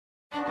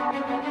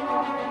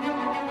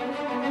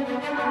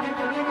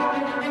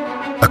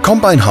A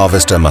combine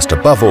harvester must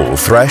above all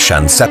thresh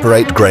and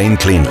separate grain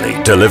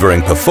cleanly,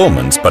 delivering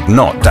performance but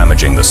not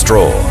damaging the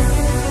straw.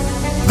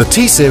 The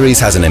T-Series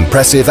has an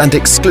impressive and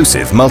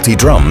exclusive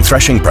multi-drum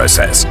threshing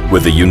process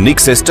with a unique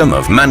system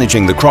of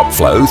managing the crop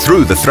flow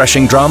through the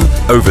threshing drum,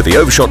 over the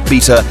overshot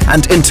beater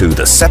and into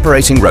the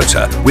separating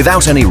rotor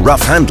without any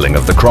rough handling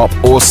of the crop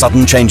or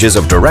sudden changes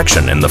of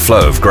direction in the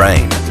flow of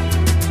grain.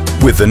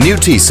 With the new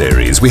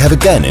T-Series, we have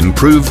again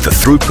improved the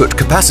throughput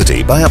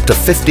capacity by up to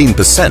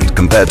 15%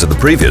 compared to the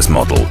previous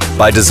model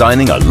by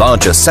designing a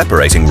larger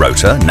separating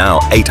rotor, now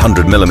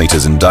 800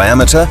 mm in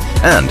diameter,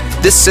 and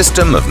this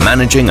system of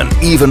managing an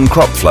even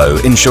crop flow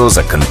ensures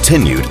a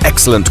continued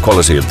excellent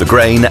quality of the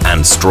grain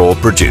and straw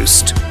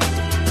produced.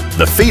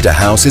 The feeder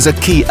house is a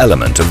key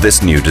element of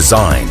this new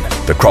design.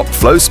 The crop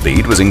flow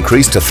speed was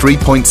increased to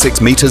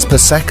 3.6 meters per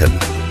second.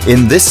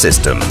 In this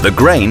system, the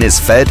grain is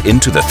fed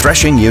into the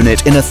threshing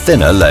unit in a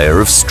thinner layer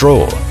of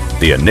straw.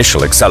 The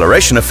initial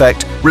acceleration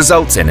effect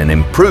results in an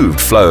improved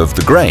flow of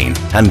the grain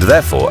and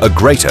therefore a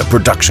greater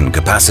production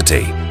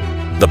capacity.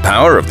 The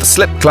power of the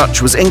slip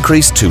clutch was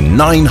increased to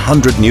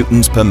 900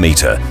 newtons per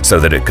meter so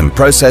that it can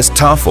process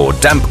tough or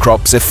damp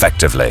crops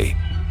effectively.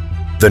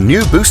 The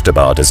new booster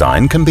bar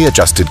design can be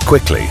adjusted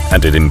quickly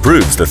and it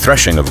improves the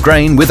threshing of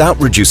grain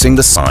without reducing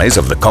the size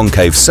of the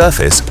concave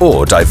surface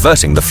or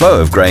diverting the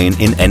flow of grain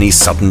in any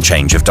sudden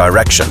change of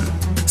direction.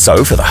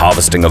 So for the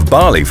harvesting of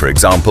barley, for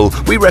example,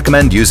 we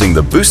recommend using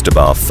the booster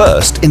bar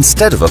first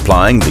instead of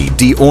applying the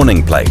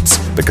de-awning plates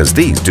because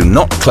these do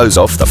not close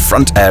off the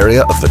front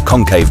area of the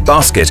concave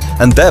basket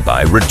and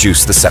thereby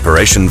reduce the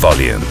separation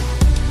volume.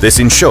 This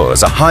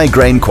ensures a high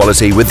grain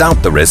quality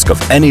without the risk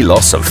of any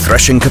loss of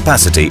threshing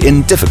capacity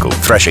in difficult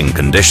threshing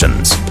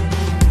conditions.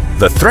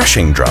 The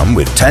threshing drum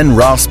with 10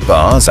 rasp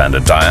bars and a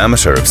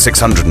diameter of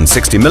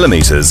 660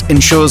 mm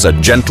ensures a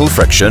gentle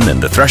friction in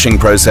the threshing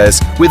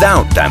process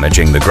without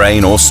damaging the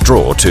grain or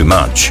straw too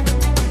much.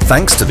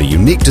 Thanks to the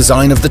unique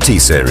design of the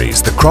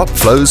T-Series, the crop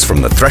flows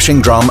from the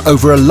threshing drum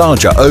over a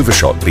larger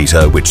overshot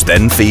beater which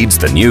then feeds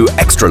the new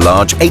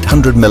extra-large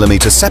 800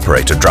 mm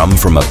separator drum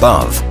from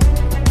above.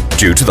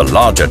 Due to the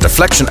larger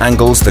deflection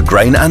angles, the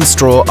grain and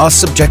straw are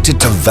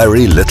subjected to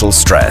very little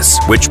stress,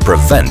 which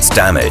prevents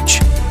damage.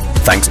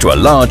 Thanks to a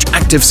large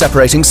active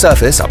separating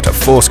surface, up to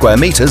 4 square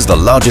meters, the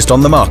largest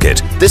on the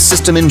market, this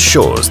system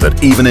ensures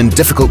that even in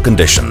difficult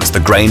conditions, the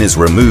grain is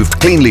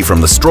removed cleanly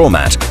from the straw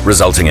mat,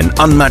 resulting in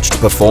unmatched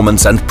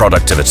performance and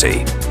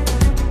productivity.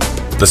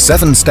 The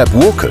 7-step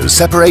walkers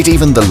separate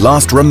even the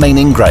last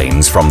remaining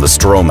grains from the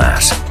straw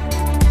mat.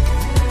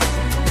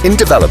 In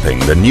developing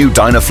the new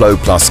Dynaflow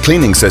Plus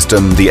cleaning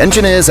system, the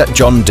engineers at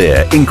John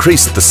Deere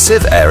increased the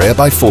sieve area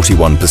by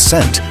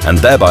 41% and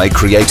thereby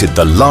created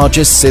the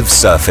largest sieve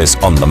surface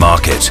on the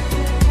market.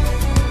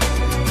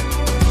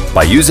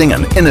 By using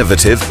an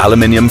innovative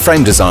aluminium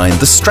frame design,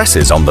 the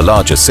stresses on the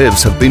larger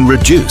sieves have been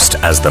reduced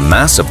as the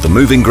mass of the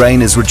moving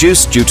grain is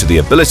reduced due to the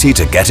ability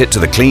to get it to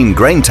the clean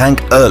grain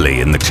tank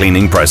early in the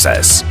cleaning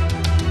process.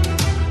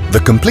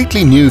 The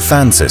completely new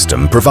fan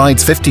system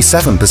provides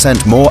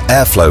 57% more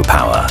airflow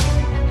power.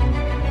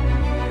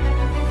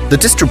 The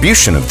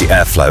distribution of the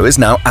airflow is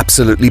now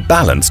absolutely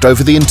balanced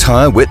over the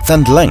entire width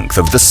and length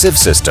of the sieve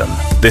system.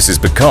 This is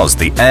because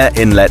the air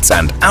inlets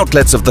and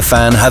outlets of the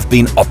fan have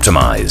been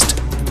optimized.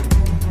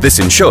 This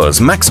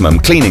ensures maximum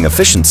cleaning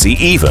efficiency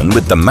even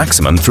with the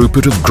maximum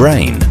throughput of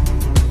grain.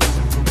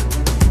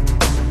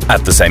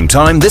 At the same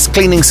time, this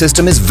cleaning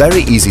system is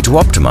very easy to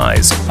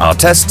optimize. Our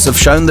tests have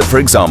shown that, for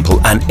example,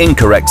 an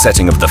incorrect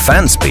setting of the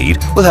fan speed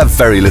will have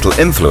very little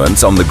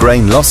influence on the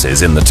grain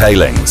losses in the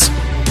tailings.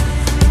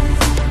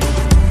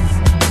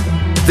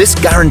 This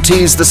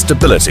guarantees the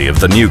stability of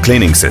the new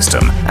cleaning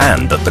system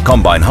and that the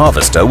combine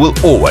harvester will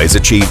always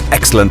achieve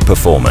excellent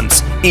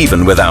performance,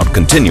 even without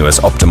continuous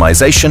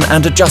optimization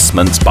and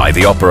adjustments by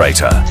the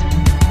operator.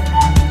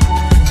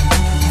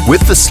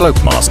 With the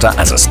Slope Master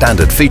as a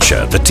standard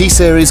feature, the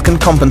T-Series can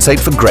compensate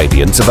for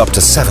gradients of up to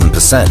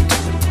 7%.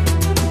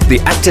 The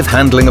active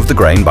handling of the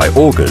grain by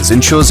augers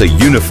ensures a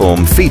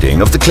uniform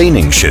feeding of the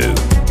cleaning shoe.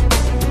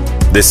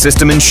 This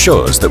system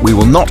ensures that we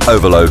will not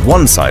overload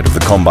one side of the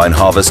combine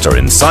harvester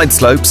in side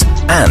slopes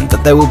and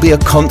that there will be a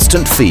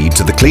constant feed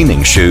to the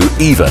cleaning shoe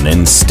even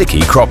in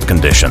sticky crop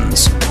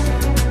conditions.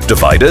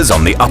 Dividers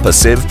on the upper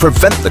sieve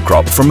prevent the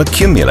crop from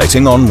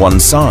accumulating on one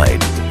side.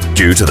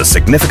 Due to the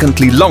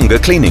significantly longer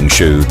cleaning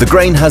shoe, the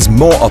grain has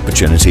more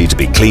opportunity to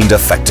be cleaned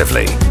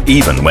effectively.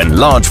 Even when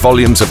large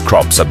volumes of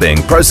crops are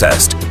being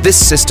processed, this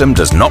system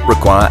does not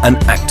require an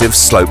active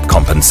slope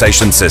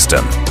compensation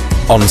system.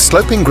 On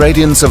sloping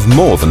gradients of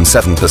more than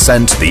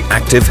 7%, the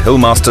active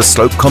Hillmaster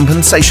slope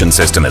compensation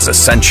system is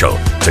essential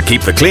to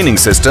keep the cleaning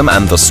system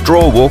and the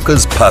straw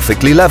walkers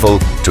perfectly level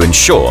to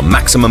ensure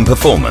maximum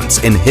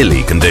performance in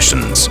hilly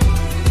conditions.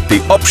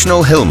 The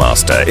optional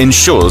Hillmaster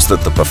ensures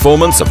that the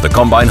performance of the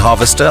combine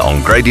harvester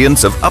on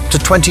gradients of up to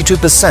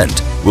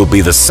 22% will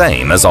be the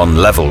same as on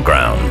level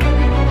ground.